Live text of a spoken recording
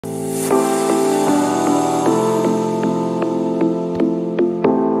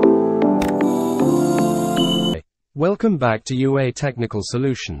Welcome back to UA Technical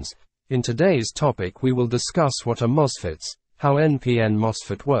Solutions. In today's topic we will discuss what are MOSFETs, how NPN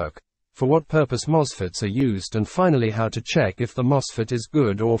MOSFET work, for what purpose MOSFETs are used, and finally how to check if the MOSFET is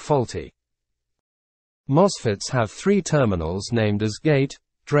good or faulty. MOSFETs have three terminals named as gate,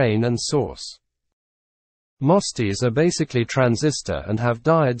 drain and source. Mosftes are basically transistor and have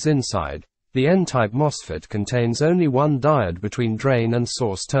diods inside. The N-type MOSFET contains only one diode between drain and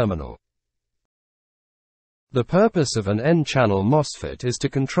source terminal. The purpose of an N-channel MOSFET is to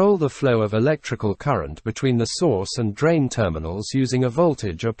control the flow of electrical current between the source and drain terminals using a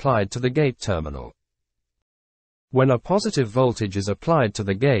voltage applied to the gate terminal. When a positive voltage is applied to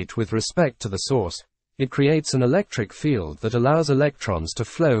the gate with respect to the source, it creates an electric field that allows electrons to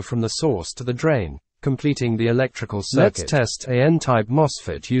flow from the source to the drain, completing the electrical circuit. Let's test a N-type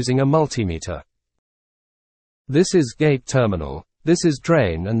MOSFET using a multimeter. This is gate terminal, this is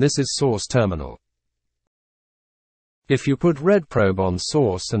drain, and this is source terminal. If you put red probe on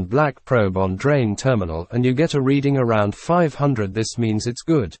source and black probe on drain terminal and you get a reading around 500, this means it's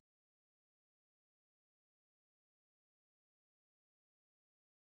good.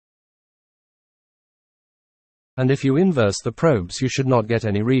 And if you inverse the probes, you should not get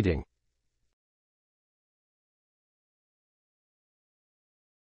any reading.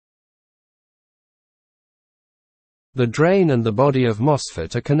 The drain and the body of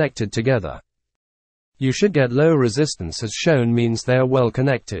MOSFET are connected together. You should get low resistance as shown, means they are well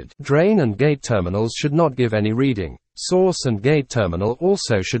connected. Drain and gate terminals should not give any reading. Source and gate terminal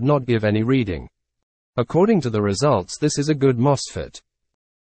also should not give any reading. According to the results, this is a good MOSFET.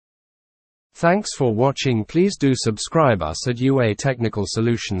 Thanks for watching. Please do subscribe us at UA Technical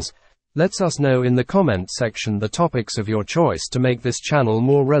Solutions. Let us know in the comment section the topics of your choice to make this channel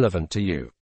more relevant to you.